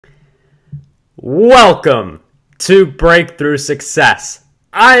Welcome to Breakthrough Success.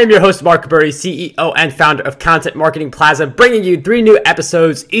 I am your host, Marc, Guberti, CEO and founder of Content Marketing Plaza, bringing you 3 new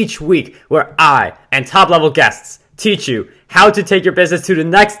episodes each week where I and top-level guests teach you how to take your business to the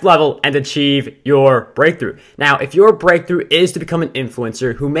next level and achieve your breakthrough. Now, if your breakthrough is to become an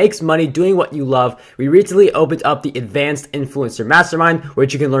influencer who makes money doing what you love, we recently opened up the Advanced Influencer Mastermind,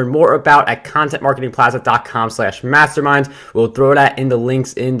 which you can learn more about at contentmarketingplaza.com/mastermind. We'll throw that in the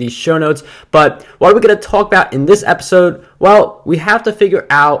links in the show notes. But what are we going to talk about in this episode? Well, we have to figure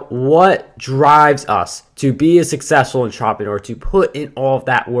out what drives us to be a successful entrepreneur, to put in all of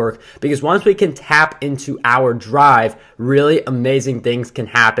that work. Because once we can tap into our drive, really amazing things can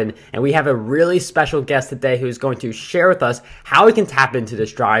happen. And we have a really special guest today who is going to share with us how we can tap into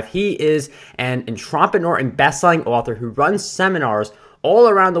this drive. He is an entrepreneur and best-selling author who runs seminars all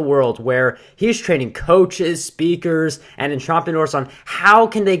around the world where he's training coaches, speakers, and entrepreneurs on how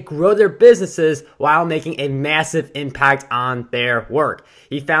can they grow their businesses while making a massive impact on their work.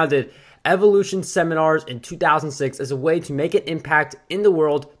 He founded Evolution Seminars in 2006 as a way to make an impact in the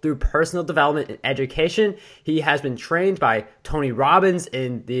world through personal development and education. He has been trained by Tony Robbins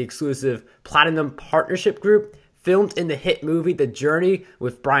in the exclusive Platinum Partnership Group, filmed in the hit movie The Journey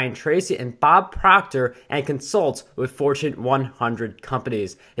with Brian Tracy and Bob Proctor, and consults with Fortune 100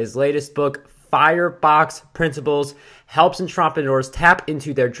 companies. His latest book, Firebox Principles, helps entrepreneurs tap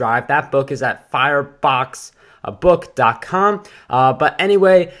into their drive. That book is at firebox.com. But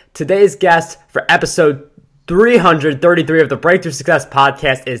anyway, today's guest for episode 333 of the Breakthrough Success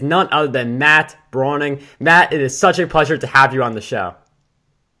Podcast is none other than Matt Brauning. Matt, it is such a pleasure to have you on the show.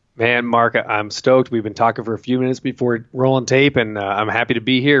 Man, Mark, I'm stoked. We've been talking for a few minutes before rolling tape, and I'm happy to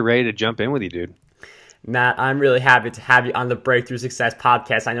be here, ready to jump in with you, dude. Matt, I'm really happy to have you on the Breakthrough Success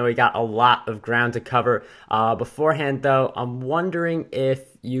Podcast. I know we got a lot of ground to cover. Beforehand, though, I'm wondering if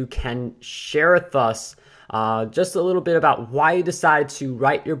you can share with us just a little bit about why you decided to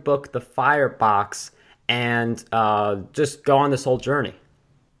write your book, The Firebox, and just go on this whole journey.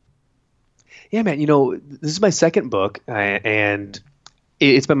 Yeah, man, this is my second book, and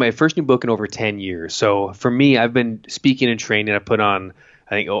it's been my first new book in over 10 years. So for me, I've been speaking and training. I put on,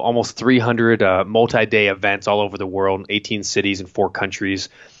 I think, almost 300 multi-day events all over the world in 18 cities and 4 countries.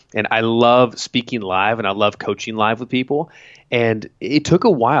 And I love speaking live, and I love coaching live with people. And it took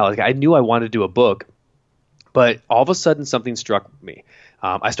a while. Like, I knew I wanted to do a book, but all of a sudden something struck me.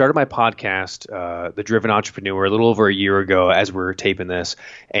 I started my podcast, The Driven Entrepreneur, a little over a year ago as we're taping this.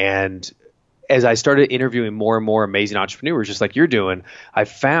 And as I started interviewing more and more amazing entrepreneurs, just like you're doing, I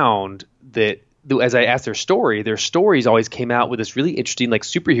found that as I asked their stories always came out with this really interesting, like,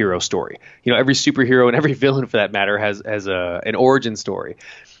 superhero story. Every superhero and every villain, for that matter, has an origin story.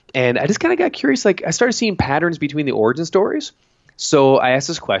 And I just kind of got curious. Like, I started seeing patterns between the origin stories. So I asked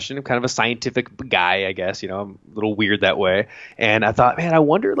this question. I'm kind of a scientific guy, I guess. I'm a little weird that way. And I thought, man, I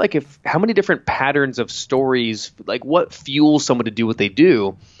wonder, like, how many different patterns of stories, like, what fuels someone to do what they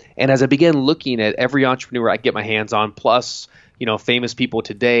do. And as I began looking at every entrepreneur I get my hands on, plus, famous people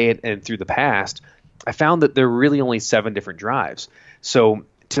today and through the past, I found that there are really only 7 different drives. So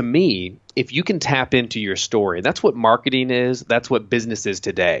to me, if you can tap into your story, that's what marketing is, that's what business is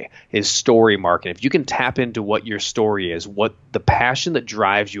today, is story marketing. If you can tap into what your story is, what the passion that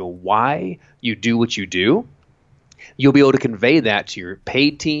drives you, why you do what you do, you'll be able to convey that to your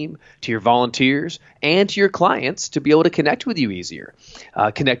paid team, to your volunteers, and to your clients to be able to connect with you easier,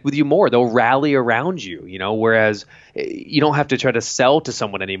 connect with you more. They'll rally around you, whereas you don't have to try to sell to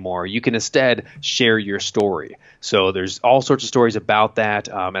someone anymore. You can instead share your story. So there's all sorts of stories about that,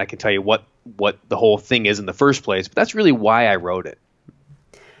 and I can tell you what the whole thing is in the first place, but that's really why I wrote it.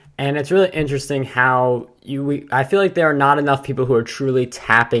 And it's really interesting how I feel like there are not enough people who are truly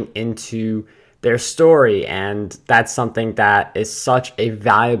tapping into their story, and that's something that is such a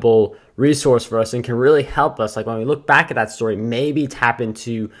valuable resource for us and can really help us, like, when we look back at that story, maybe tap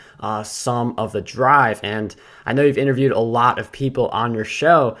into some of the drive. And I know you've interviewed a lot of people on your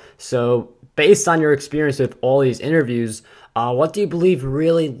show, so based on your experience with all these interviews, what do you believe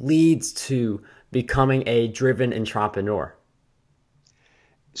really leads to becoming a driven entrepreneur?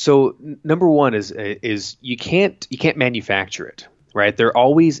 So number one is you can't manufacture it. Right? There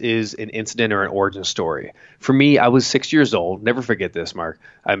always is an incident or an origin story. For me, I was 6 years old. Never forget this, Mark.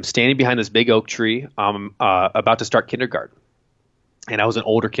 I'm standing behind this big oak tree. I'm about to start kindergarten. And I was an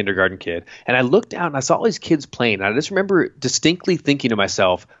older kindergarten kid. And I looked out and I saw all these kids playing. And I just remember distinctly thinking to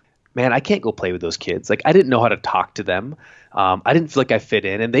myself, man, I can't go play with those kids. Like, I didn't know how to talk to them. I didn't feel like I fit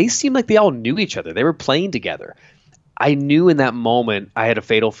in. And they seemed like they all knew each other. They were playing together. I knew in that moment I had a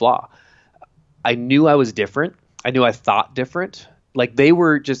fatal flaw. I knew I was different. I knew I thought different. like they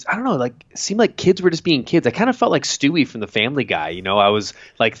were just, I don't know, like it seemed like kids were just being kids. I kind of felt like Stewie from the Family Guy. I was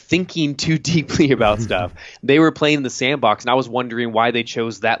like thinking too deeply about stuff. They were playing in the sandbox, and I was wondering why they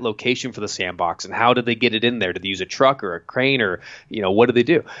chose that location for the sandbox, and how did they get it in there? Did they use a truck or a crane, or what did they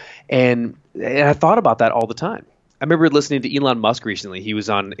do? And I thought about that all the time. I remember listening to Elon Musk recently. He was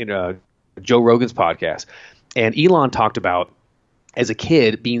on Joe Rogan's podcast, and Elon talked about, as a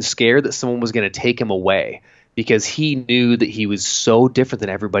kid, being scared that someone was going to take him away, because he knew that he was so different than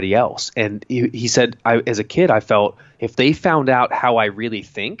everybody else. And he said, as a kid, I felt if they found out how I really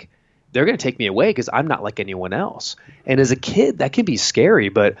think, they're going to take me away because I'm not like anyone else. And as a kid, that can be scary.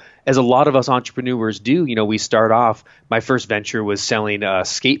 But as a lot of us entrepreneurs do, we start off, my first venture was selling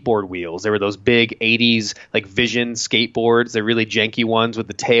skateboard wheels. There were those big 80s like Vision skateboards. They're really janky ones with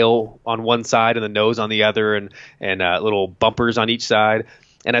the tail on one side and the nose on the other, and little bumpers on each side.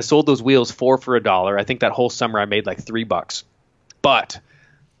 And I sold those wheels for $1. I think that whole summer I made like $3. But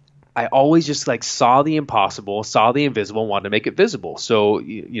I always just like saw the impossible, saw the invisible, and wanted to make it visible. So,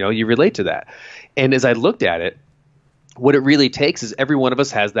 you relate to that. And as I looked at it, what it really takes is every one of us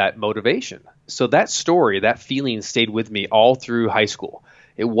has that motivation. So that story, that feeling stayed with me all through high school.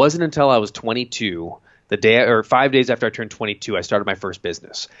 It wasn't until I was 22, 5 days after I turned 22, I started my first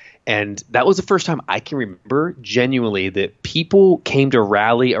business. And that was the first time I can remember genuinely that people came to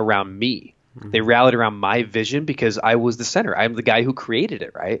rally around me. Mm-hmm. They rallied around my vision because I was the center. I'm the guy who created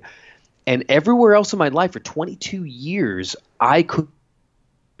it, right? And everywhere else in my life for 22 years, I couldn't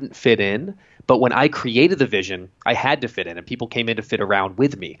fit in. But when I created the vision, I had to fit in, and people came in to fit around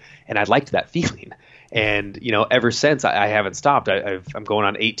with me. And I liked that feeling. And, ever since, I haven't stopped. I'm going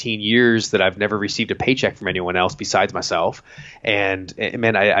on 18 years that I've never received a paycheck from anyone else besides myself. And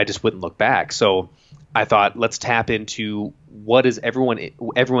man, I just wouldn't look back. So I thought, let's tap into what is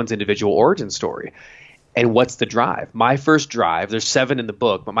everyone's individual origin story. And what's the drive? My first drive, there's 7 in the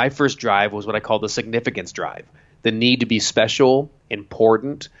book, but my first drive was what I call the significance drive, the need to be special,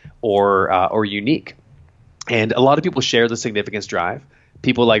 important, or unique. And a lot of people share the significance drive.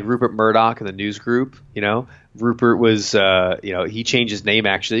 People like Rupert Murdoch in the news group, Rupert was, he changed his name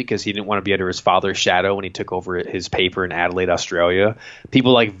actually because he didn't want to be under his father's shadow when he took over his paper in Adelaide, Australia.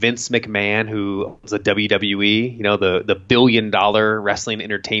 People like Vince McMahon, who was a WWE, the $1 billion wrestling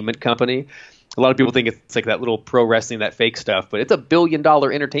entertainment company. A lot of people think it's like that little pro wrestling, that fake stuff, but it's a $1 billion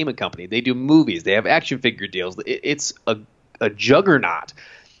entertainment company. They do movies. They have action figure deals. It's a juggernaut.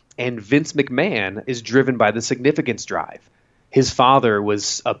 And Vince McMahon is driven by the significance drive. His father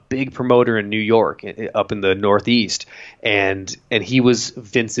was a big promoter in New York, up in the Northeast, and he was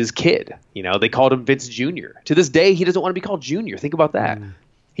Vince's kid. They called him Vince Jr. To this day, he doesn't want to be called Junior. Think about that.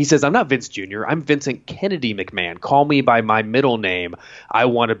 He says, I'm not Vince Jr. I'm Vincent Kennedy McMahon. Call me by my middle name. I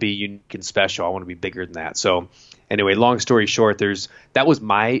want to be unique and special. I want to be bigger than that. So anyway, long story short, that was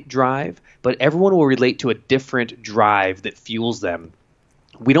my drive, but everyone will relate to a different drive that fuels them.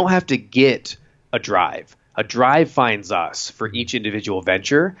 We don't have to get a drive. A drive finds us for each individual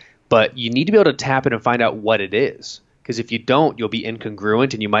venture, but you need to be able to tap in and find out what it is. Because if you don't, you'll be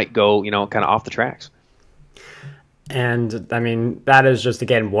incongruent and you might go, kind of off the tracks. And I mean, that is just,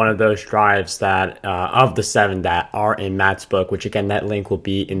 again, one of those drives that of the 7 that are in Matt's book, which again, that link will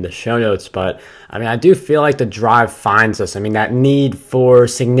be in the show notes. But I mean, I do feel like the drive finds us. I mean, that need for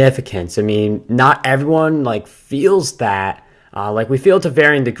significance. I mean, not everyone feels that. We feel it to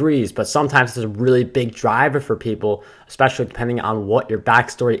varying degrees, but sometimes it's a really big driver for people, especially depending on what your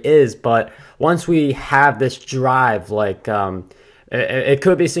backstory is. But once we have this drive, it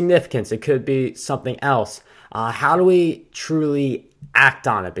could be significance, it could be something else. How do we truly act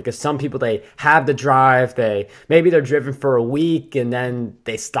on it? Because some people, they have the drive, maybe they're driven for a week and then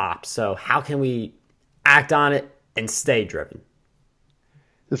they stop. So how can we act on it and stay driven?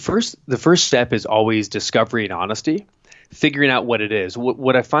 The first step is always discovery and honesty. Figuring out what it is.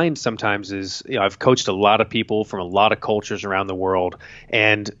 What I find sometimes is, I've coached a lot of people from a lot of cultures around the world,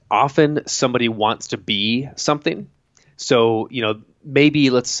 and often somebody wants to be something. So, maybe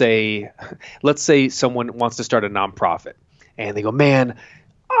let's say someone wants to start a nonprofit, and they go, man,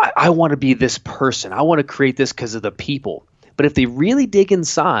 I want to be this person. I want to create this because of the people. But if they really dig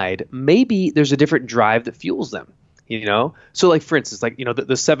inside, maybe there's a different drive that fuels them. So for instance,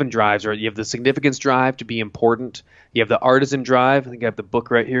 the 7 drives are, you have the significance drive to be important. You have the artisan drive. I think I have the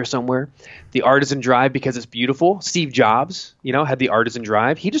book right here somewhere. The artisan drive because it's beautiful. Steve Jobs, had the artisan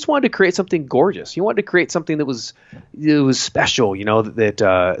drive. He just wanted to create something gorgeous. He wanted to create something that was special,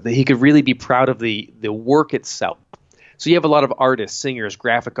 that he could really be proud of the work itself. So you have a lot of artists, singers,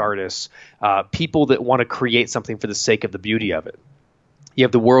 graphic artists, people that want to create something for the sake of the beauty of it. You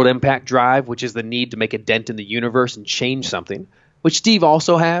have the world impact drive, which is the need to make a dent in the universe and change something. which Steve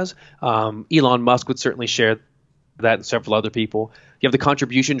also has. Elon Musk would certainly share that, and several other people. You have the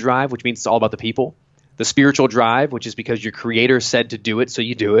contribution drive, which means it's all about the people. The spiritual drive, which is because your creator said to do it, so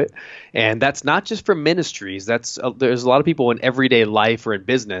you do it. And that's not just for ministries. There's a lot of people in everyday life or in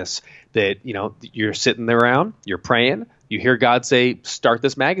business that, you're sitting there around, you're praying, you hear God say, start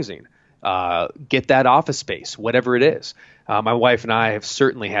this magazine, get that office space, whatever it is. My wife and I have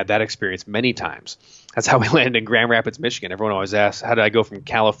certainly had that experience many times. That's how we landed in Grand Rapids, Michigan. Everyone always asks, how did I go from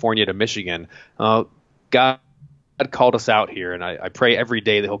California to Michigan? God called us out here, and I pray every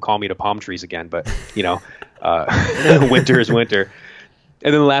day that he'll call me to palm trees again. But, winter is winter.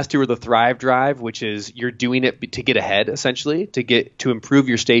 And then the last two are the Thrive Drive, which is you're doing it to get ahead, essentially, to improve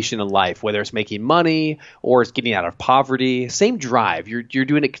your station in life, whether it's making money or it's getting out of poverty. Same drive. You're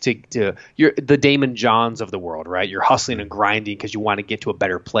doing it you're the Damon Johns of the world, right? You're hustling and grinding because you want to get to a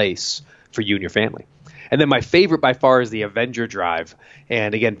better place for you and your family. And then my favorite by far is the Avenger Drive.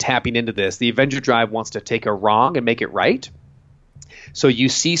 And again, tapping into this, the Avenger Drive wants to take a wrong and make it right. So you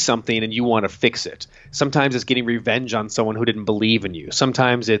see something and you want to fix it. Sometimes it's getting revenge on someone who didn't believe in you.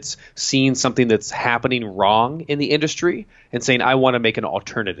 Sometimes it's seeing something that's happening wrong in the industry and saying, I want to make an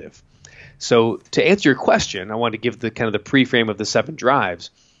alternative. So to answer your question, I want to give the kind of the pre-frame of the 7 drives.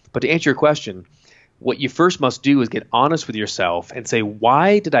 But to answer your question, what you first must do is get honest with yourself and say,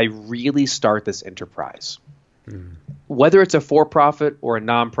 why did I really start this enterprise? Whether it's a for-profit or a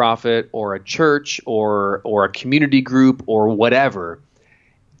nonprofit or a church or a community group or whatever,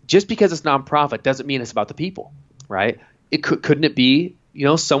 just because it's nonprofit doesn't mean it's about the people, right? Couldn't it be,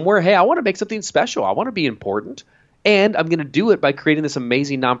 somewhere, hey, I want to make something special. I want to be important. And I'm going to do it by creating this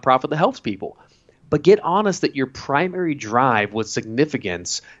amazing nonprofit that helps people. But get honest that your primary drive was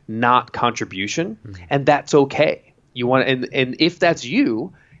significance, not contribution, and that's okay. And if that's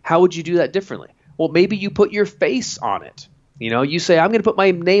you, how would you do that differently? Well, maybe you put your face on it. You say, I'm going to put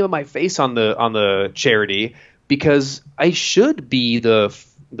my name and my face on the charity because I should be the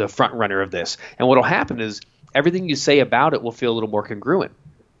front runner of this. And what will happen is everything you say about it will feel a little more congruent.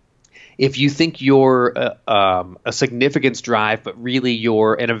 If you think you're a significance drive, but really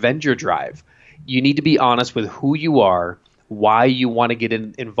you're an Avenger drive, you need to be honest with who you are, why you want to get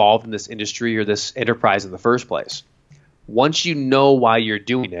involved in this industry or this enterprise in the first place. Once you know why you're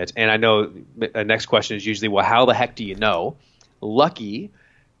doing it, and I know the next question is usually, well, how the heck do you know? Lucky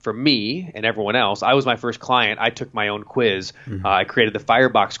for me and everyone else, I was my first client. I took my own quiz. I created the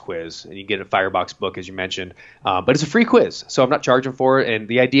Firebox quiz, and you get a Firebox book, as you mentioned. But it's a free quiz, so I'm not charging for it. And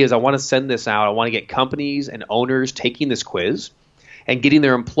the idea is I want to send this out. I want to get companies and owners taking this quiz and getting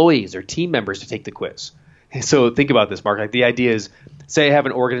their employees or team members to take the quiz. So think about this, Mark. Like the idea is, say I have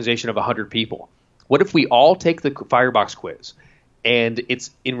an organization of 100 people. What if we all take the Firebox quiz and it's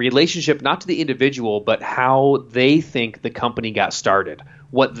in relationship not to the individual, but how they think the company got started,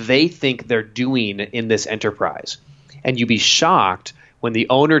 what they think they're doing in this enterprise. And you'd be shocked when the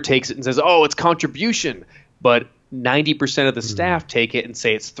owner takes it and says, oh, it's contribution, but 90% of the staff take it and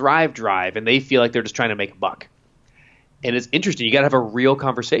say it's Thrive Drive, and they feel like they're just trying to make a buck. And it's interesting. You got to have a real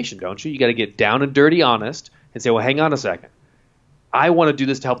conversation, don't you? You got to get down and dirty honest and say, well, hang on a second. I want to do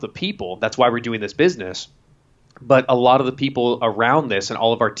this to help the people. That's why we're doing this business. But a lot of the people around this and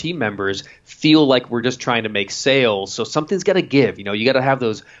all of our team members feel like we're just trying to make sales. So something's got to give. You got to have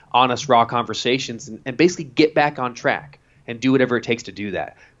those honest, raw conversations and basically get back on track and do whatever it takes to do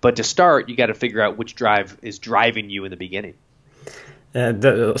that. But to start, you got to figure out which drive is driving you in the beginning.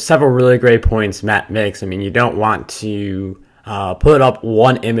 Several really great points Matt makes. I mean, you don't want to put up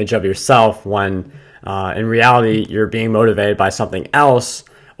one image of yourself when in reality you're being motivated by something else,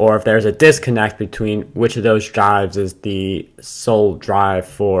 or if there's a disconnect between which of those drives is the sole drive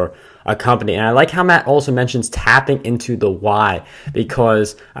for a company. And I like how Matt also mentions tapping into the why,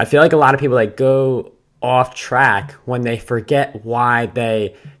 because I feel like a lot of people go off track when they forget why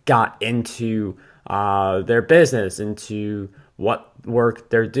they got into their business, into what work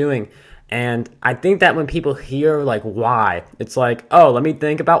they're doing. And I think that when people hear why, it's like, oh, let me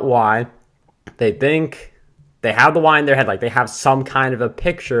think about why. They think they have the why in their head, they have some kind of a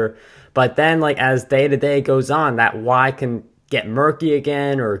picture, but then as day to day goes on, that why can get murky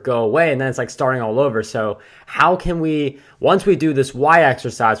again or go away, and then it's starting all over. So how can we, once we do this why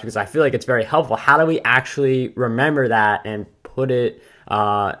exercise, because I feel like it's very helpful, how do we actually remember that and put it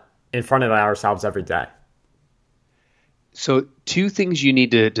in front of ourselves every day? So 2 things you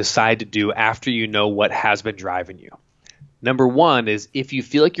need to decide to do after you know what has been driving you. Number 1 is if you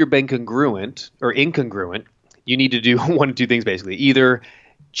feel like you're being congruent or incongruent, you need to do 1 of 2 things basically. Either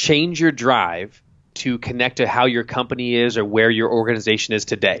change your drive to connect to how your company is or where your organization is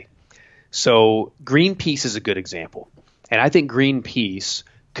today. So Greenpeace is a good example. And I think Greenpeace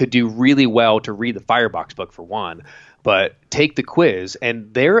could do really well to read the Firebox book for one, but take the quiz.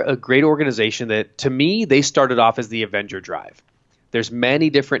 And they're a great organization that, to me, they started off as the Avenger Drive. There's many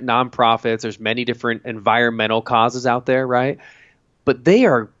different nonprofits. There's many different environmental causes out there, right? But they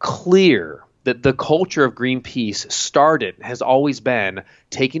are clear that the culture of Greenpeace has always been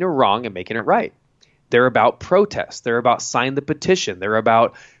taking a wrong and making it right. They're about protest. They're about sign the petition. They're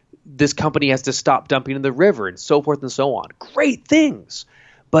about this company has to stop dumping in the river and so forth and so on. Great things.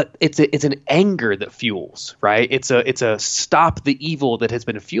 But it's an anger that fuels, right? It's a stop the evil that has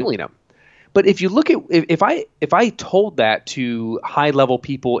been fueling them. But if you look at if I told that to high level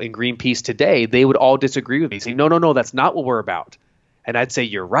people in Greenpeace today, they would all disagree with me, saying, no, that's not what we're about. And I'd say,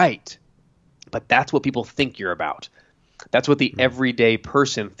 you're right. But that's what people think you're about. That's what the everyday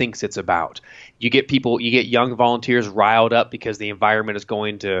person thinks it's about. You get young volunteers riled up because the environment is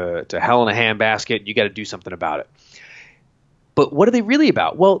going to hell in a handbasket. You got to do something about it. But what are they really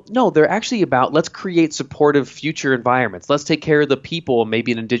about? Well, no, they're actually about, let's create supportive future environments. Let's take care of the people,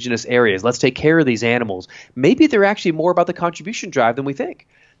 maybe in indigenous areas. Let's take care of these animals. Maybe they're actually more about the contribution drive than we think.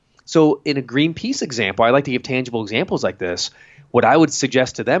 So in a Greenpeace example, I like to give tangible examples like this. What I would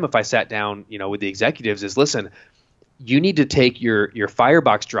suggest to them if I sat down, with the executives is, listen, you need to take your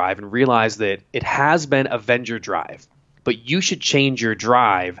Firebox drive and realize that it has been Avenger Drive, but you should change your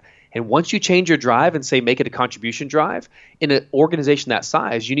drive. And once you change your drive and say make it a contribution drive, in an organization that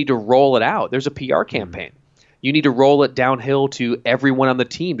size, you need to roll it out. There's a PR campaign. You need to roll it downhill to everyone on the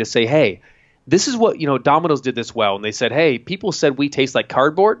team to say, hey, this is what, Domino's did this well. And they said, hey, people said we taste like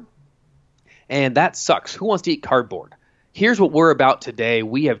cardboard, and that sucks. Who wants to eat cardboard? Here's what we're about today.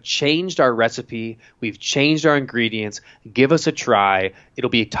 We have changed our recipe. We've changed our ingredients. Give us a try. It'll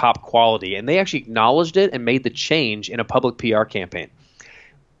be top quality. And they actually acknowledged it and made the change in a public PR campaign.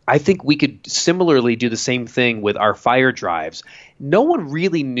 I think we could similarly do the same thing with our fire drives. No one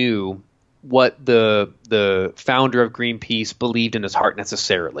really knew what the founder of Greenpeace believed in his heart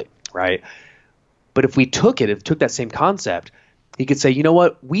necessarily, right? But if we took that same concept, he could say, you know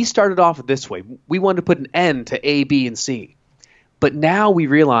what, we started off this way. We wanted to put an end to A, B, and C. But now we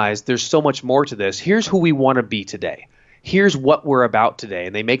realize there's so much more to this. Here's who we want to be today. Here's what we're about today.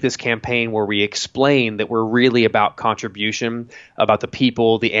 And they make this campaign where we explain that we're really about contribution, about the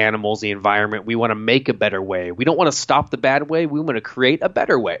people, the animals, the environment. We want to make a better way. We don't want to stop the bad way. We want to create a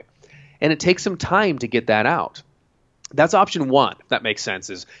better way. And it takes some time to get that out. That's option one, if that makes sense,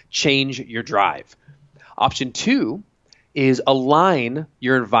 is change your drive. Option two is align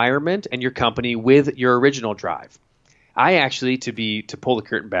your environment and your company with your original drive. I actually, to pull the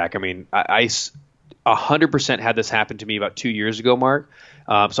curtain back, I 100% had this happen to me about 2 years ago, Mark.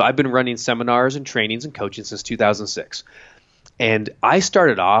 So I've been running seminars and trainings and coaching since 2006. And I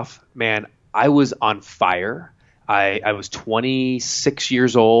started off, man, I was on fire. I was 26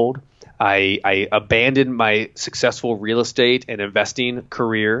 years old. I abandoned my successful real estate and investing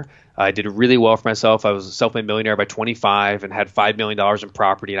career. I did really well for myself. I was a self-made millionaire by 25 and had $5 million in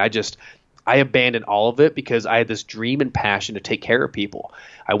property. And I abandoned all of it because I had this dream and passion to take care of people.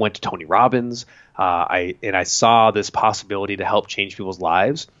 I went to Tony Robbins, I saw this possibility to help change people's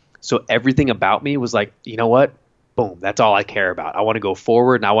lives. So everything about me was like, you know what? Boom, that's all I care about. I want to go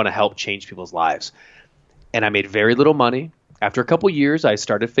forward and I want to help change people's lives. And I made very little money. After a couple years, I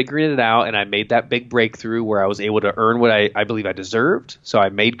started figuring it out, and I made that big breakthrough where I was able to earn what I believe I deserved. So I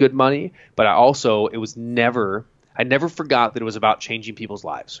made good money, but I never forgot that it was about changing people's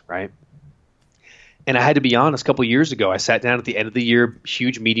lives, right? And I had to be honest, a couple years ago, I sat down at the end of the year,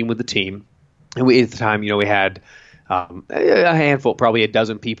 huge meeting with the team. And at the time, we had a handful, probably a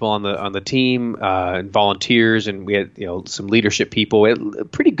dozen people on the team, and volunteers, and we had some leadership people. We had a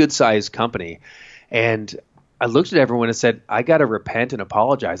pretty good sized company. And I looked at everyone and said, I got to repent and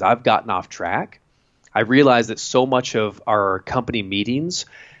apologize. I've gotten off track. I realized that so much of our company meetings,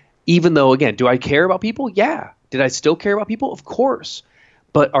 even though, again, do I care about people? Yeah. Did I still care about people? Of course.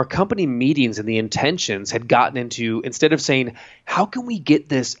 But our company meetings and the intentions had gotten into, instead of saying, how can we get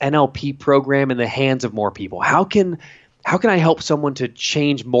this NLP program in the hands of more people? How can I help someone to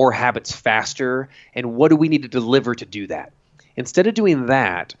change more habits faster? And what do we need to deliver to do that? Instead of doing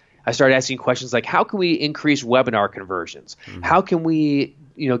that, I started asking questions like, how can we increase webinar conversions? Mm-hmm. How can we,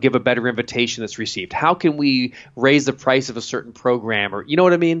 give a better invitation that's received? How can we raise the price of a certain program? Or, you know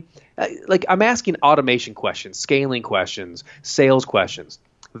what I mean? Like, I'm asking automation questions, scaling questions, sales questions,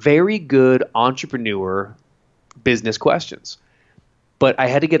 very good entrepreneur business questions. But I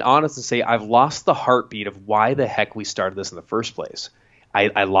had to get honest and say, I've lost the heartbeat of why the heck we started this in the first place.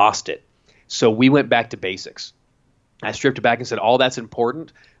 I lost it. So we went back to basics. I stripped it back and said, all that's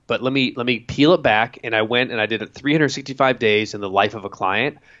important, But let me peel it back, and I went and I did it 365 days in the life of a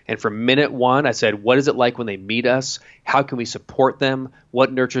client. And from minute one, I said, what is it like when they meet us? How can we support them?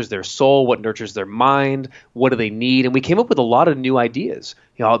 What nurtures their soul? What nurtures their mind? What do they need? And we came up with a lot of new ideas.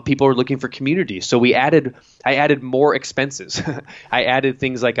 People are looking for community. So I added more expenses. I added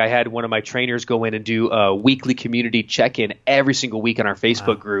things like I had one of my trainers go in and do a weekly community check-in every single week in our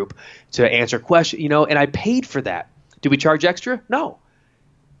Facebook group to answer questions, and I paid for that. Do we charge extra? No.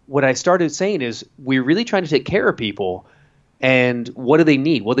 What I started saying is we're really trying to take care of people, and what do they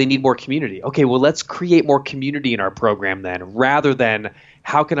need? Well, they need more community. Okay, well, let's create more community in our program then, rather than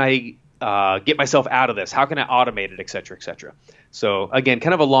how can I get myself out of this? How can I automate it, et cetera, et cetera. So again,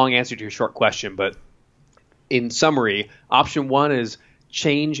 kind of a long answer to your short question, but in summary, option one is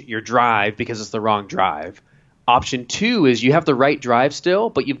change your drive because it's the wrong drive. Option two is you have the right drive still,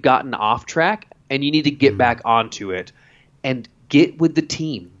 but you've gotten off track and you need to get back onto it and get with the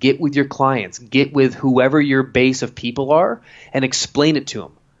team, get with your clients, get with whoever your base of people are and explain it to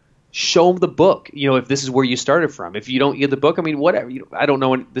them. Show them the book, if this is where you started from. If you don't get the book, whatever. I don't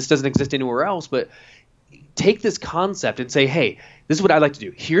know, this doesn't exist anywhere else, but take this concept and say, hey, this is what I'd like to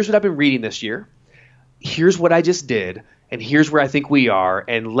do. Here's what I've been reading this year. Here's what I just did. And here's where I think we are,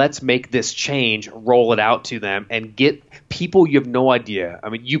 and let's make this change, roll it out to them, and get people you have no idea.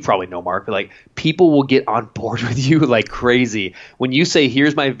 You probably know, Mark, but people will get on board with you like crazy. When you say,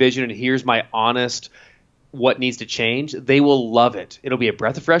 here's my vision and here's my honest what needs to change, they will love it. It'll be a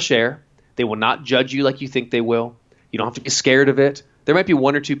breath of fresh air. They will not judge you like you think they will. You don't have to be scared of it. There might be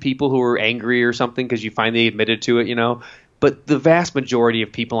one or two people who are angry or something because you finally admitted to it, But the vast majority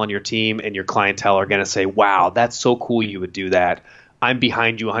of people on your team and your clientele are going to say, wow, that's so cool you would do that. I'm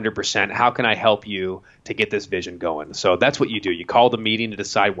behind you 100%. How can I help you to get this vision going? So that's what you do. You call the meeting to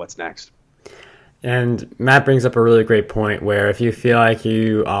decide what's next. And Matt brings up a really great point where if you feel like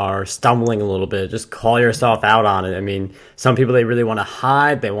you are stumbling a little bit, just call yourself out on it. Some people, they really want to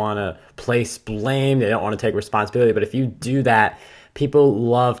hide. They want to place blame. They don't want to take responsibility. But if you do that, people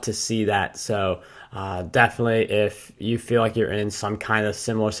love to see that. So definitely, if you feel like you're in some kind of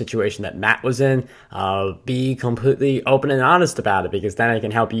similar situation that Matt was in, be completely open and honest about it, because then it can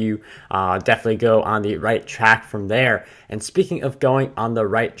help you definitely go on the right track from there. And speaking of going on the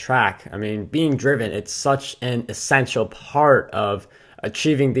right track, being driven, it's such an essential part of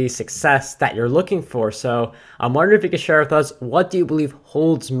achieving the success that you're looking for. So I'm wondering if you could share with us, what do you believe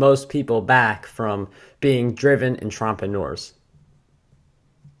holds most people back from being driven entrepreneurs?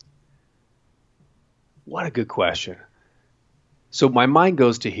 What a good question. So my mind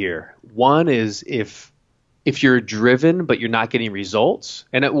goes to here. One is if you're driven but you're not getting results,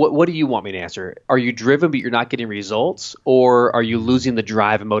 and what do you want me to answer? Are you driven but you're not getting results, or are you losing the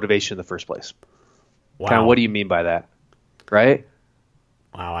drive and motivation in the first place? Wow. Kind of, what do you mean by that? Right?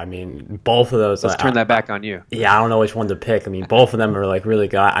 Wow, both of those. Let's turn that back on you. Yeah, I don't know which one to pick. Both of them are really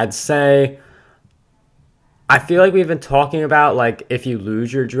good. I'd say, I feel like we've been talking about if you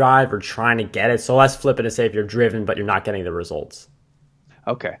lose your drive or trying to get it. So let's flip it and say if you're driven but you're not getting the results.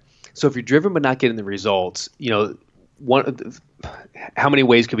 Okay. So if you're driven but not getting the results, how many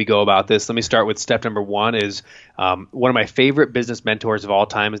ways could we go about this? Let me start with step number one is one of my favorite business mentors of all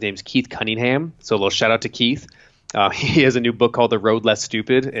time. His name's Keith Cunningham. So a little shout out to Keith. He has a new book called The Road Less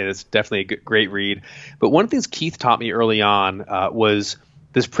Stupid, and it's definitely a great read. But one of the things Keith taught me early on was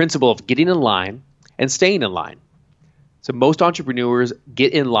this principle of getting in line and staying in line. So most entrepreneurs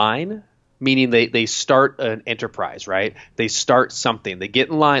get in line, meaning they start an enterprise, right? They start something. They get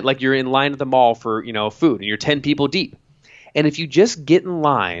in line, like you're in line at the mall for food, and you're 10 people deep. And if you just get in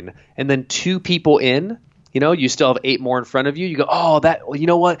line and then 2 people in, you still have 8 more in front of you. You go, you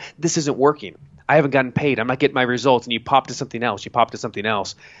know what? This isn't working. I haven't gotten paid. I'm not getting my results. And you pop to something else.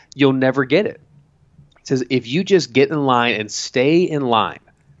 You'll never get it. It says if you just get in line and stay in line,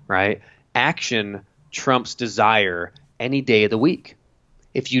 right? Action trumps desire any day of the week.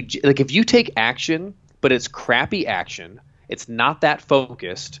 If you take action, but it's crappy action, it's not that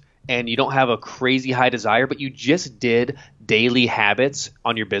focused, and you don't have a crazy high desire, but you just did daily habits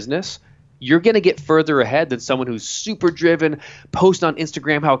on your business, you're going to get further ahead than someone who's super driven, post on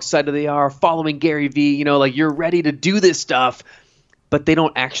Instagram how excited they are, following Gary Vee, you're ready to do this stuff, but they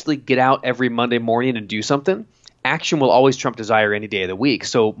don't actually get out every Monday morning and do something. Action will always trump desire any day of the week.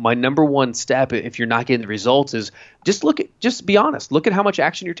 So my number one step, if you're not getting the results, is just be honest. Look at how much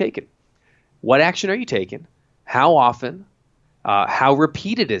action you're taking. What action are you taking? How often? How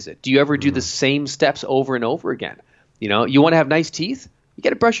repeated is it? Do you ever do the same steps over and over again? You want to have nice teeth? You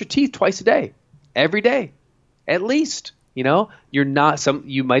got to brush your teeth twice a day, every day, at least.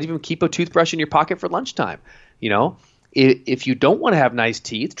 You might even keep a toothbrush in your pocket for lunchtime. If you don't want to have nice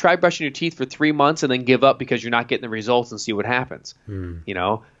teeth, try brushing your teeth for 3 months and then give up because you're not getting the results and see what happens. You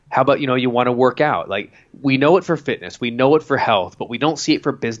know, how about, you want to work out? Like, we know it for fitness, we know it for health, but we don't see it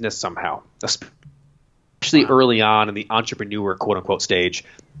for business somehow, especially early on in the entrepreneur quote unquote stage.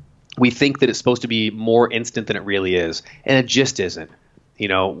 We think that it's supposed to be more instant than it really is, and it just isn't.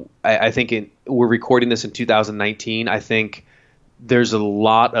 I think we're recording this in 2019. I think there's a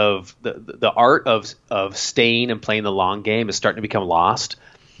lot of the art of staying and playing the long game is starting to become lost.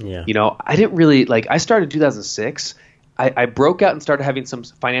 Yeah. I didn't really I started in 2006. I broke out and started having some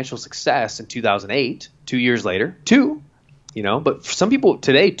financial success in 2008, 2 years later, but for some people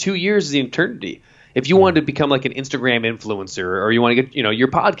today, 2 years is the eternity. If you wanted to become like an Instagram influencer, or you want to get, your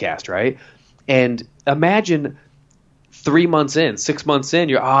podcast, right? And imagine 3 months in, 6 months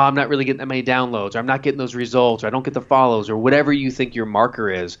in, I'm not really getting that many downloads, or I'm not getting those results, or I don't get the follows, or whatever you think your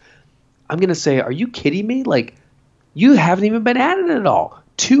marker is. I'm going to say, are you kidding me? Like, you haven't even been at it at all.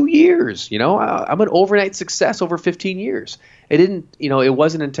 2 years, I'm an overnight success over 15 years. It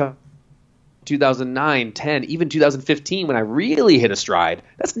wasn't until 2009, 10, even 2015 when I really hit a stride.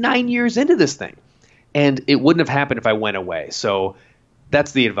 That's 9 years into this thing. And it wouldn't have happened if I went away. So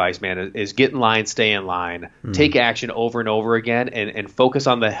that's the advice, man, is get in line, stay in line, take action over and over again, and focus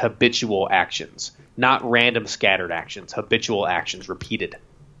on the habitual actions, not random scattered actions, habitual actions, repeated.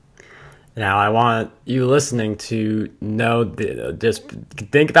 Now, I want you listening to know, just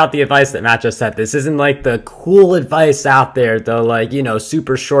think about the advice that Matt just said. This isn't like the cool advice out there, the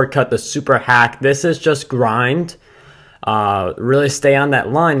super shortcut, the super hack. This is just grind. Really stay on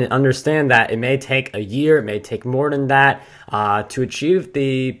that line and understand that it may take a year, it may take more than that to achieve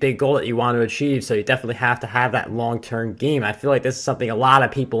the big goal that you want to achieve. So you definitely have to have that long-term game. I feel like this is something a lot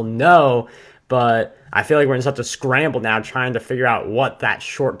of people know, but I feel like we're in such a scramble now trying to figure out what that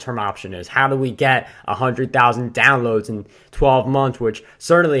short-term option is. How do we get 100,000 downloads in 12 months, which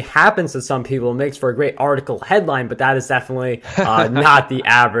certainly happens to some people, makes for a great article headline, but that is definitely not the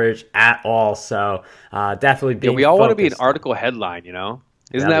average at all. So definitely being we all focused. want to be an article headline,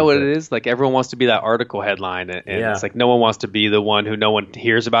 Isn't that what it is? Like, everyone wants to be that article headline, and it's like no one wants to be the one who no one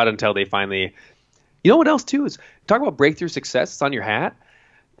hears about until they finally. You know what else too is talk about breakthrough success. It's on your hat.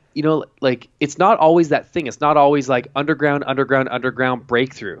 It's not always that thing. It's not always like underground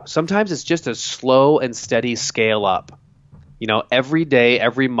breakthrough. Sometimes it's just a slow and steady scale up. Every day,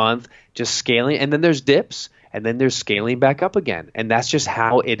 every month, just scaling, and then there's dips, and then there's scaling back up again, and that's just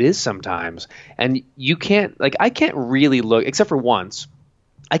how it is sometimes. And you can't I can't really look, except for once.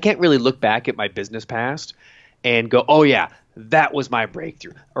 I can't really look back at my business past and go, oh yeah, that was my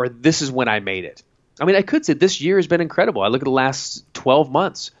breakthrough, or this is when I made it. I mean, I could say this year has been incredible. I look at the last 12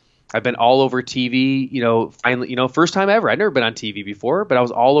 months. I've been all over TV, finally, first time ever. I'd never been on TV before, but I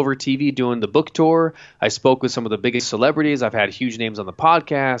was all over TV doing the book tour. I spoke with some of the biggest celebrities. I've had huge names on the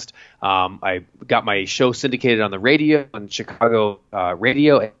podcast. I got my show syndicated on the radio, on Chicago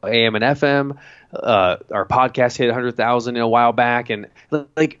radio, AM and FM. Our podcast hit 100,000 a while back. And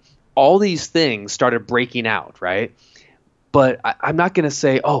all these things started breaking out, right? But I'm not going to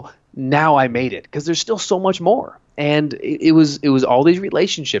say, oh, now I made it, because there's still so much more. And it was all these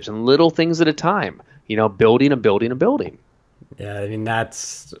relationships and little things at a time, building and building and building. Yeah, I mean,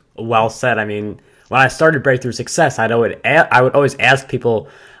 that's well said. I mean, when I started Breakthrough Success, I would always ask people,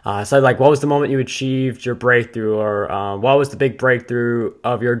 what was the moment you achieved your breakthrough, or what was the big breakthrough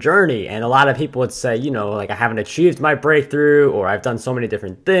of your journey? And a lot of people would say, I haven't achieved my breakthrough, or I've done so many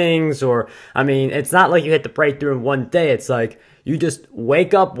different things, or, I mean, it's not like you hit the breakthrough in one day. It's like you just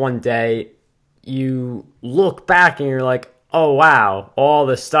wake up one day, you look back and you're like, oh wow, all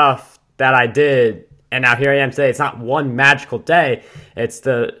the stuff that I did, and now here I am today. It's not one magical day. It's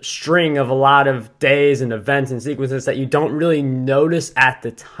the string of a lot of days and events and sequences that you don't really notice at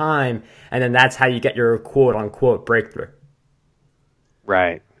the time, and then that's how you get your quote unquote breakthrough.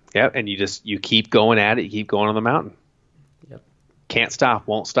 Right. Yep. And you keep going at it. You keep going on the mountain. Yep. Can't stop,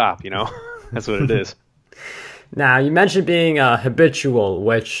 won't stop. That's what it is. Now, you mentioned being habitual,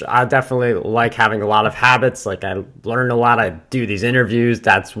 which I definitely like, having a lot of habits. Like, I learn a lot. I do these interviews.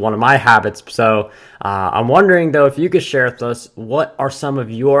 That's one of my habits. So I'm wondering, though, if you could share with us, what are some of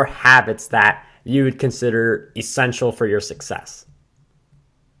your habits that you would consider essential for your success?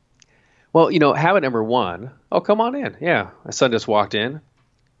 Well, habit number one. Oh, come on in. Yeah, my son just walked in.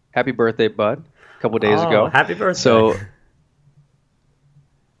 Happy birthday, bud. A couple of days ago. Happy birthday. So,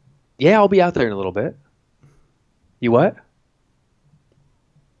 yeah, I'll be out there in a little bit. You what?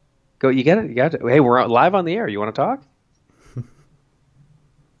 Go, you get it? You got it? Hey, we're live on the air. You want to talk?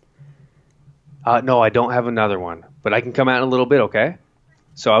 No, I don't have another one, but I can come out in a little bit, okay?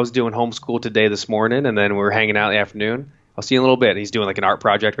 So I was doing homeschool today this morning, and then we were hanging out in the afternoon. I'll see you in a little bit. He's doing like an art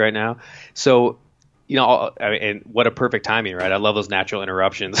project right now. So, and what a perfect timing, right? I love those natural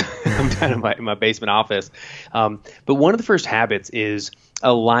interruptions. I'm down in my basement office. But one of the first habits is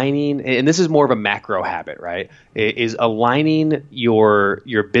aligning, and this is more of a macro habit, right? Is aligning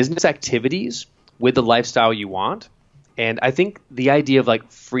your business activities with the lifestyle you want. And I think the idea of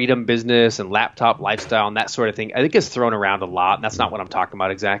like freedom business and laptop lifestyle and that sort of thing, I think is thrown around a lot. And that's not what I'm talking about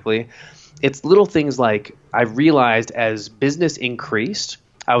exactly. It's little things like I realized as business increased,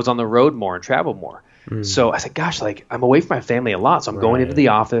 I was on the road more and traveled more. So I said, gosh, like I'm away from my family a lot. So I'm going into the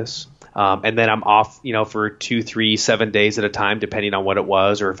office and then I'm off, for 2, 3, 7 days at a time, depending on what it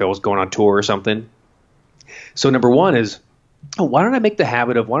was or if I was going on tour or something. So number one is, why don't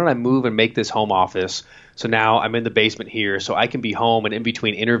I move and make this home office? So now I'm in the basement here, so I can be home, and in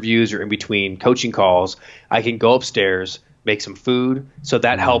between interviews or in between coaching calls, I can go upstairs, make some food. So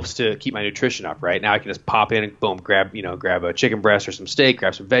that helps to keep my nutrition up, right? Now I can just pop in and boom, grab a chicken breast or some steak,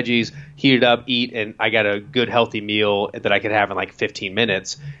 grab some veggies, heat it up, eat, and I got a good healthy meal that I could have in like 15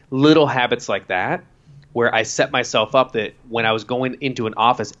 minutes. Little habits like that, where I set myself up that when I was going into an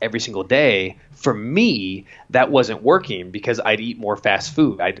office every single day, for me, that wasn't working because I'd eat more fast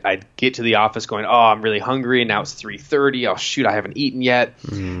food. I'd get to the office going, oh, I'm really hungry, and now it's 3:30. Oh, shoot, I haven't eaten yet.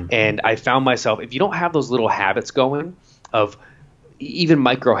 And I found myself, if you don't have those little habits going of even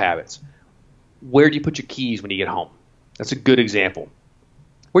micro habits, where do you put your keys when you get home? That's a good example.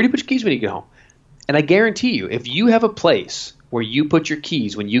 Where do you put your keys when you get home? And I guarantee you, if you have a place where you put your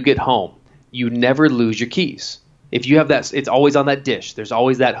keys when you get home, you never lose your keys. If you have that, it's always on that dish. There's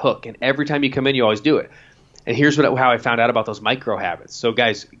always that hook. And every time you come in, you always do it. And here's how I found out about those micro habits. So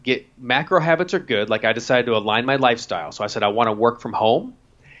guys, macro habits are good. Like I decided to align my lifestyle. So I said, I want to work from home.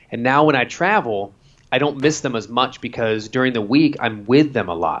 And now when I travel, I don't miss them as much because during the week, I'm with them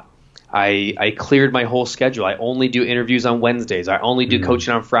a lot. I cleared my whole schedule. I only do interviews on Wednesdays. I only do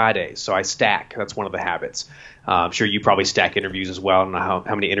coaching on Fridays. So I stack. That's one of the habits. I'm sure you probably stack interviews as well. I don't know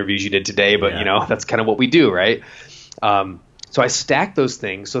how many interviews you did today, but that's kind of what we do, right? So I stack those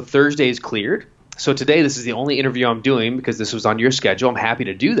things. So Thursday is cleared. So today, this is the only interview I'm doing because this was on your schedule. I'm happy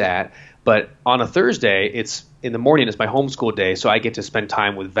to do that. But on a Thursday, it's in the morning, it's my homeschool day. So I get to spend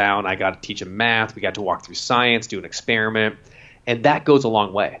time with Val, and I got to teach him math. We got to walk through science, do an experiment. And that goes a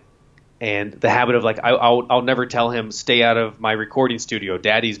long way. And the habit of like, I'll never tell him, stay out of my recording studio.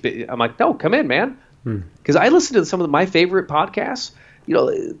 I'm like, no, come in, man. Because I listen to some of my favorite podcasts.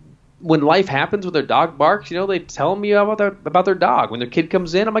 When life happens, when their dog barks, they tell me about their dog. When their kid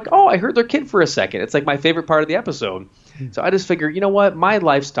comes in, I'm like, oh, I heard their kid for a second. It's like my favorite part of the episode. So I just figure, you know what? My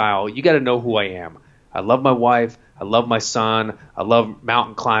lifestyle, you got to know who I am. I love my wife. I love my son. I love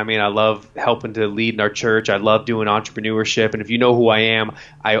mountain climbing. I love helping to lead in our church. I love doing entrepreneurship. And if you know who I am,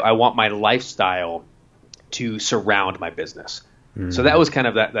 I want my lifestyle to surround my business. So that was kind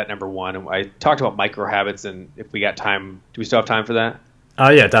of that number one. And I talked about micro habits, and if we got time, do we still have time for that? Oh,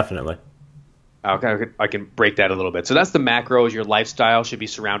 yeah, definitely. Okay, I can break that a little bit. So that's the macros. Your lifestyle should be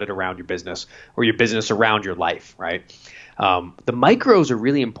surrounded around your business, or your business around your life, right? The micros are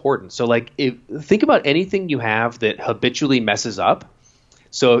really important. So think about anything you have that habitually messes up.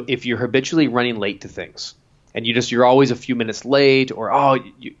 So if you're habitually running late to things, and you're always a few minutes late, or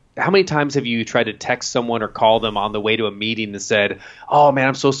how many times have you tried to text someone or call them on the way to a meeting and said, oh man,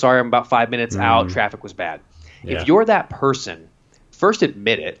 I'm so sorry, I'm about 5 minutes out, traffic was bad. Yeah. If you're that person, first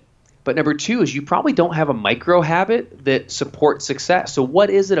admit it. But number two is you probably don't have a micro habit that supports success. So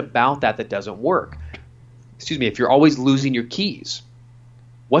what is it about that doesn't work? If you're always losing your keys,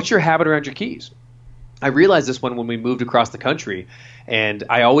 what's your habit around your keys? I realized this when we moved across the country, and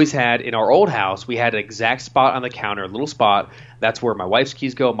I always had, in our old house, we had an exact spot on the counter, a little spot. That's where my wife's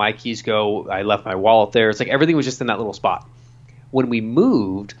keys go, my keys go. I left my wallet there. It's like everything was just in that little spot. When we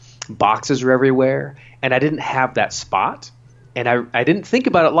moved, boxes were everywhere, and I didn't have that spot. And I didn't think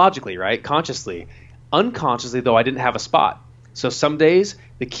about it logically, right? Consciously. Unconsciously, though, I didn't have a spot. So some days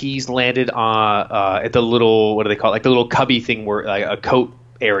the keys landed at the little, what do they call it? Like the little cubby thing where like a coat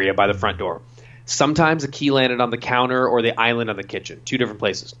area by the front door. Sometimes the key landed on the counter or the island on the kitchen, 2 different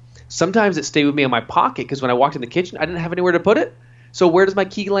places. Sometimes it stayed with me in my pocket because when I walked in the kitchen, I didn't have anywhere to put it. So where does my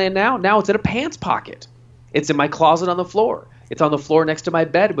key land now? Now it's in a pants pocket. It's in my closet on the floor. It's on the floor next to my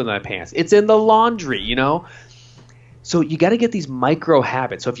bed with my pants. It's in the laundry, So you got to get these micro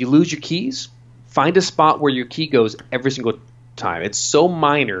habits. So if you lose your keys, find a spot where your key goes every single time. It's so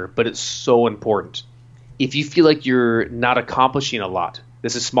minor, but it's so important. If you feel like you're not accomplishing a lot,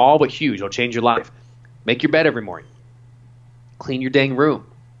 this is small but huge. It'll change your life. Make your bed every morning. Clean your dang room.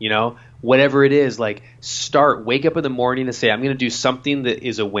 whatever it is, like wake up in the morning and say, I'm going to do something that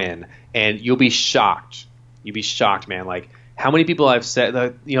is a win. And you'll be shocked. You'll be shocked, man. Like how many people I've said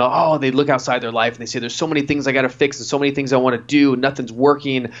that, they look outside their life and they say, there's so many things I got to fix and so many things I want to do. Nothing's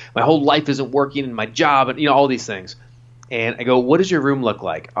working. My whole life isn't working and my job and, all these things. And I go, what does your room look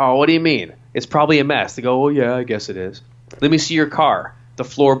like? Oh, what do you mean? It's probably a mess. They go, oh, yeah, I guess it is. Let me see your car. The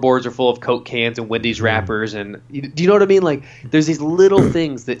floorboards are full of Coke cans and Wendy's wrappers. And do you know what I mean? Like there's these little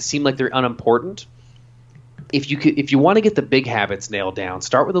things that seem like they're unimportant. If you want to get the big habits nailed down,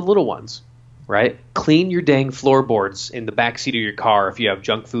 start with the little ones, right? Clean your dang floorboards in the back seat of your car if you have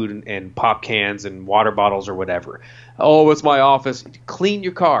junk food and pop cans and water bottles or whatever. Oh, it's my office. Clean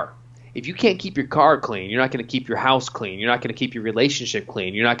your car. If you can't keep your car clean, you're not going to keep your house clean. You're not going to keep your relationship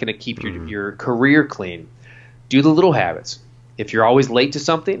clean. You're not going to keep your career clean. Do the little habits. If you're always late to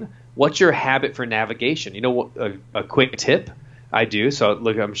something, what's your habit for navigation? You know what? A quick tip I do. So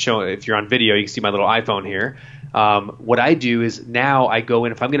look, I'm showing. If you're on video, you can see my little iPhone here. What I do is now I go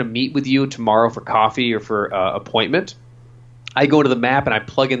in. If I'm going to meet with you tomorrow for coffee or for appointment, I go into the map and I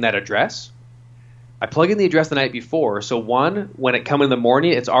plug in that address. I plug in the address the night before. So when it comes in the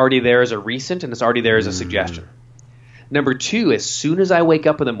morning, it's already there as a recent and it's already there as a suggestion. Number two, as soon as I wake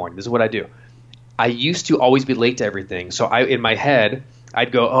up in the morning, this is what I do. I used to always be late to everything. So in my head,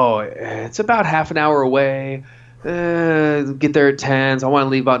 I'd go, oh, it's about half an hour away. Get there at 10. So I want to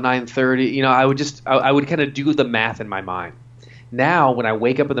leave about 9:30. I would kind of do the math in my mind. Now, when I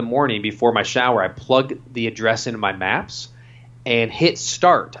wake up in the morning before my shower, I plug the address into my maps and hit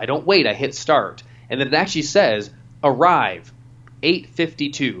start. I don't wait. I hit start. And then it actually says, arrive,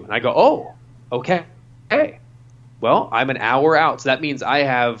 8:52. And I go, oh, okay. Hey, well, I'm an hour out. So that means I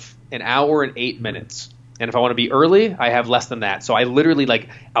have an hour and 8 minutes. And if I want to be early, I have less than that. So I literally,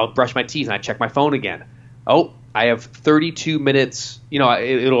 I'll brush my teeth and I check my phone again. Oh, I have 32 minutes.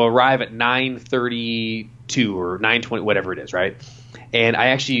 It'll arrive at 9:32 or 9:20, whatever it is, right? And I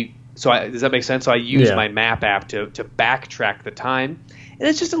actually, does that make sense? So I use my map app to backtrack the time. And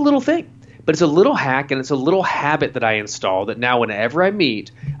it's just a little thing. But it's a little hack and it's a little habit that I install that now whenever I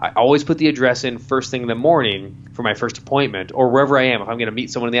meet, I always put the address in first thing in the morning for my first appointment or wherever I am. If I'm going to meet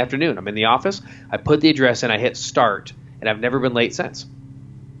someone in the afternoon, I'm in the office, I put the address in, I hit start, and I've never been late since.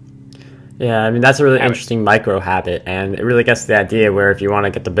 Yeah, I mean, that's a really interesting micro habit, and it really gets to the idea where if you want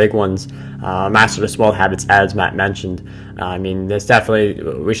to get the big ones, master the small habits, as Matt mentioned. I mean, there's definitely,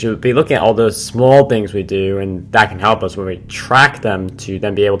 we should be looking at all those small things we do, and that can help us when we track them to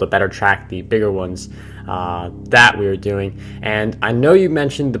then be able to better track the bigger ones that we are doing. And I know you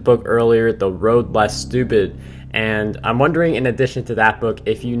mentioned the book earlier, The Road Less Stupid, and I'm wondering, in addition to that book,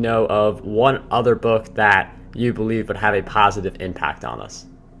 if you know of one other book that you believe would have a positive impact on us.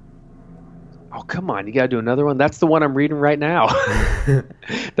 Oh, come on. You got to do another one. That's the one I'm reading right now.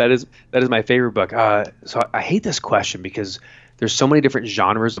 That is my favorite book. So I hate this question because there's so many different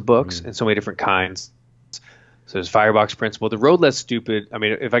genres of books and so many different kinds. So there's Firebox Principle. The Road Less Stupid. I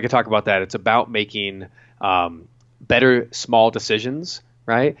mean, if I could talk about that, it's about making better small decisions,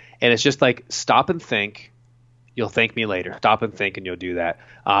 right? And it's just like stop and think. You'll thank me later. Stop and think and you'll do that.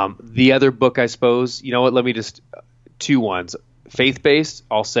 The other book, I suppose, you know what? Let me just two ones. Faith-based,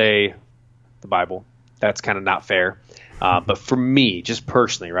 I'll say the Bible. That's kind of not fair. But for me, just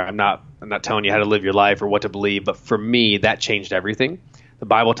personally, right? I'm not telling you how to live your life or what to believe, but for me, that changed everything. The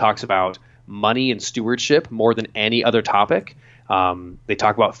Bible talks about money and stewardship more than any other topic. They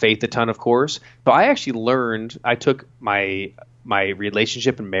talk about faith a ton, of course. But I actually learned, I took my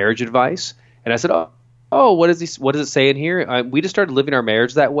relationship and marriage advice and I said, oh, what does it say in here? We just started living our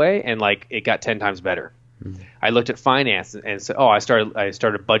marriage that way, and it got 10 times better. I looked at finance and said, I started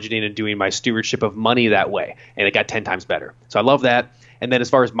budgeting and doing my stewardship of money that way, and it got 10 times better. So I love that. And then as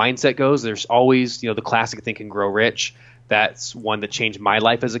far as mindset goes, there's always, the classic Think and Grow Rich. That's one that changed my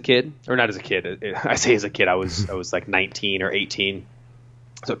life as a kid, or not as a kid. I say as a kid, I was like 19 or 18,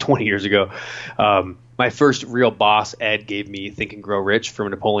 so 20 years ago. My first real boss, Ed, gave me Think and Grow Rich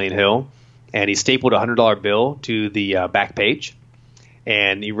from Napoleon Hill, and he stapled a $100 bill to the back page.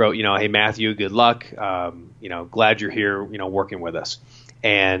 And he wrote, hey, Matthew, good luck. Glad you're here, working with us.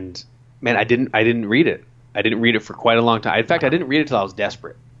 And man, I didn't read it. I didn't read it for quite a long time. In fact, I didn't read it until I was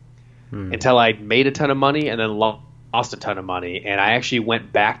desperate, until I made a ton of money and then lost a ton of money. And I actually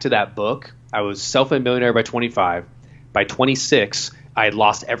went back to that book. I was self-made millionaire by 25. By 26, I had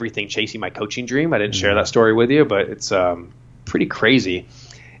lost everything chasing my coaching dream. I didn't share that story with you, but it's pretty crazy.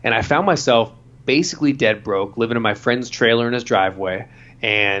 And I found myself basically dead broke, living in my friend's trailer in his driveway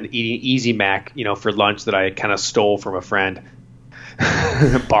and eating Easy Mac, for lunch that I kind of stole from a friend,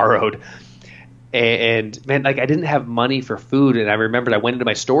 borrowed. And man, like I didn't have money for food, and I remembered I went into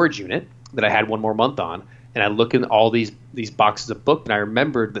my storage unit that I had one more month on, and I looked in all these boxes of books, and I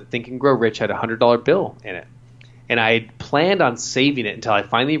remembered that Think and Grow Rich had a $100 bill in it, and I had planned on saving it until I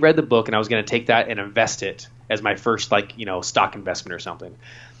finally read the book, and I was going to take that and invest it as my first stock investment or something.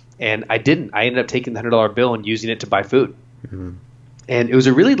 And I didn't. I ended up taking the $100 bill and using it to buy food. Mm-hmm. And it was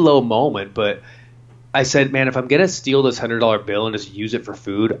a really low moment, but I said, man, if I'm going to steal this $100 bill and just use it for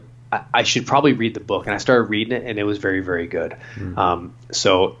food, I should probably read the book. And I started reading it, and it was very, very good. Mm-hmm.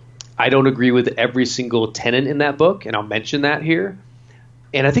 So I don't agree with every single tenet in that book, and I'll mention that here.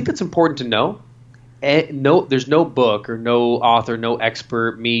 And I think that's important to know. There's no book or no author, no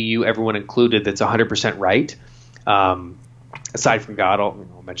expert, me, you, everyone included, that's 100% right. Aside from God,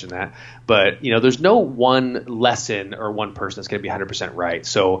 I'll mention that. But, there's no one lesson or one person that's going to be 100% right.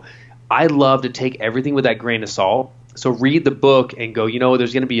 So I love to take everything with that grain of salt. So read the book and go,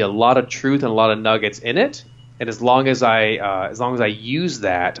 there's going to be a lot of truth and a lot of nuggets in it. And as long as I use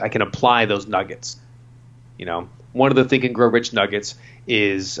that, I can apply those nuggets. One of the Think and Grow Rich nuggets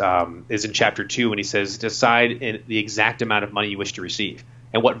is in chapter 2 when he says, decide the exact amount of money you wish to receive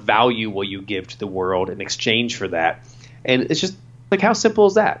and what value will you give to the world in exchange for that. And it's just like, how simple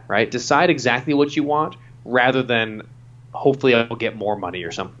is that, right? Decide exactly what you want rather than hopefully I'll get more money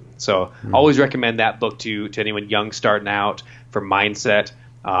or something. So I always recommend that book to anyone young starting out for mindset.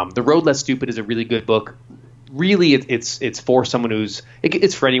 The Road Less Stupid is a really good book. Really, it's for someone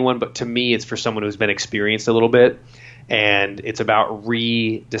it's for anyone, but to me, it's for someone who's been experienced a little bit. And it's about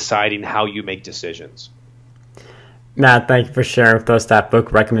deciding how you make decisions. Matt, thank you for sharing with us that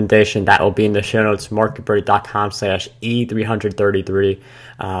book recommendation. That will be in the show notes, markguberti.com/E333.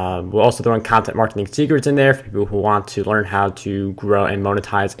 We'll also throw in content marketing secrets in there for people who want to learn how to grow and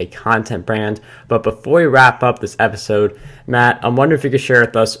monetize a content brand. But before we wrap up this episode, Matt, I'm wondering if you could share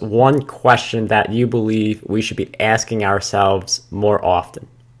with us one question that you believe we should be asking ourselves more often.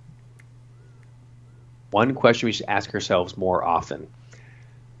 One question we should ask ourselves more often.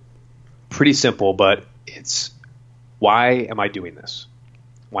 Pretty simple, but it's, why am I doing this?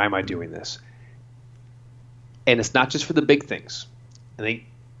 Why am I doing this? And it's not just for the big things. I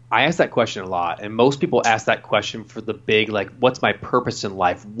ask that question a lot, and most people ask that question for the big, like, what's my purpose in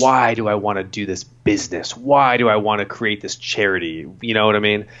life? Why do I want to do this business? Why do I want to create this charity? You know what I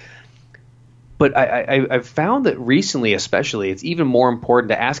mean? But I've found that recently, especially, it's even more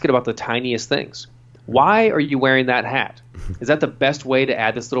important to ask it about the tiniest things. Why are you wearing that hat? Is that the best way to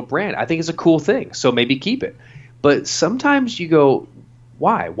add this little brand? I think it's a cool thing, so maybe keep it. But sometimes you go,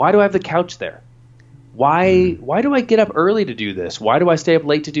 why? Why do I have the couch there? Why do I get up early to do this? Why do I stay up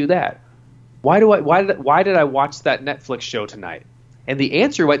late to do that? Why did I watch that Netflix show tonight? And the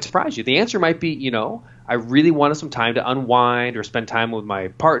answer might surprise you. The answer might be, I really wanted some time to unwind or spend time with my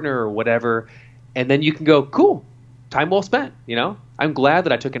partner or whatever. And then you can go, cool, time well spent. I'm glad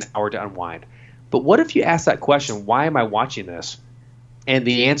that I took an hour to unwind. But what if you ask that question, why am I watching this? And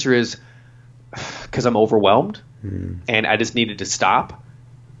the answer is, because I'm overwhelmed and I just needed to stop.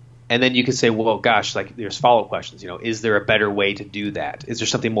 And then you could say, well, gosh, like there's follow-up questions. Is there a better way to do that? Is there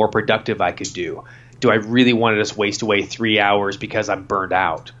something more productive I could do? Do I really want to just waste away 3 hours because I'm burned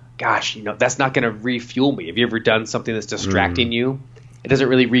out? Gosh, that's not going to refuel me. Have you ever done something that's distracting you? It doesn't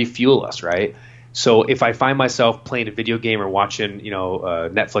really refuel us, right? So if I find myself playing a video game or watching,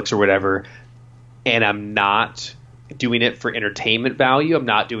 Netflix or whatever, and I'm not doing it for entertainment value, I'm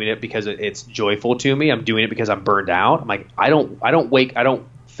not doing it because it's joyful to me, I'm doing it because I'm burned out. I'm like, I don't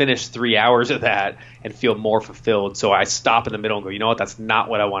finish 3 hours of that and feel more fulfilled. So I stop in the middle and go, you know what, that's not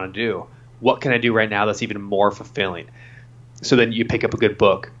what I want to do. What can I do right now that's even more fulfilling? So then you pick up a good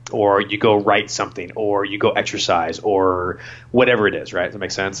book, or you go write something, or you go exercise, or whatever it is, right? Does that make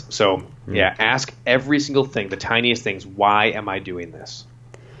sense? So yeah, ask every single thing, the tiniest things, why am I doing this?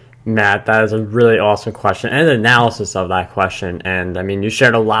 Matt, that is a really awesome question and an analysis of that question. And I mean, you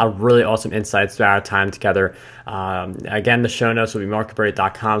shared a lot of really awesome insights throughout our time together. Again, the show notes will be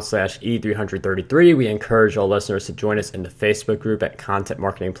markguberti.com/E333. We encourage all listeners to join us in the Facebook group at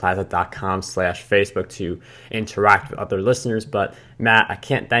contentmarketingplaza.com/Facebook to interact with other listeners. But Matt, I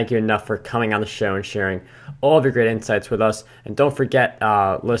can't thank you enough for coming on the show and sharing all of your great insights with us. And don't forget,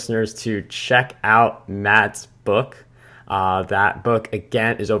 listeners, to check out Matt's book. That book,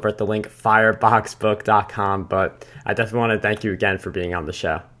 again, is over at the link fireboxbook.com. But I definitely want to thank you again for being on the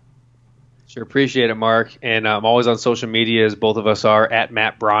show. Sure, appreciate it, Mark. And I'm always on social media, as both of us are, at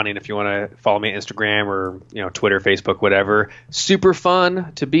Matt Brauning, if you want to follow me on Instagram or Twitter, Facebook, whatever. Super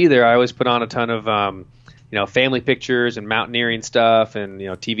fun to be there. I always put on a ton of family pictures and mountaineering stuff and,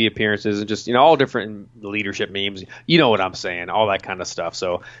 TV appearances and just, all different leadership memes. You know what I'm saying, all that kind of stuff.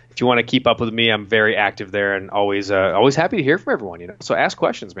 So if you want to keep up with me, I'm very active there and always happy to hear from everyone, So ask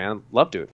questions, man. Love to.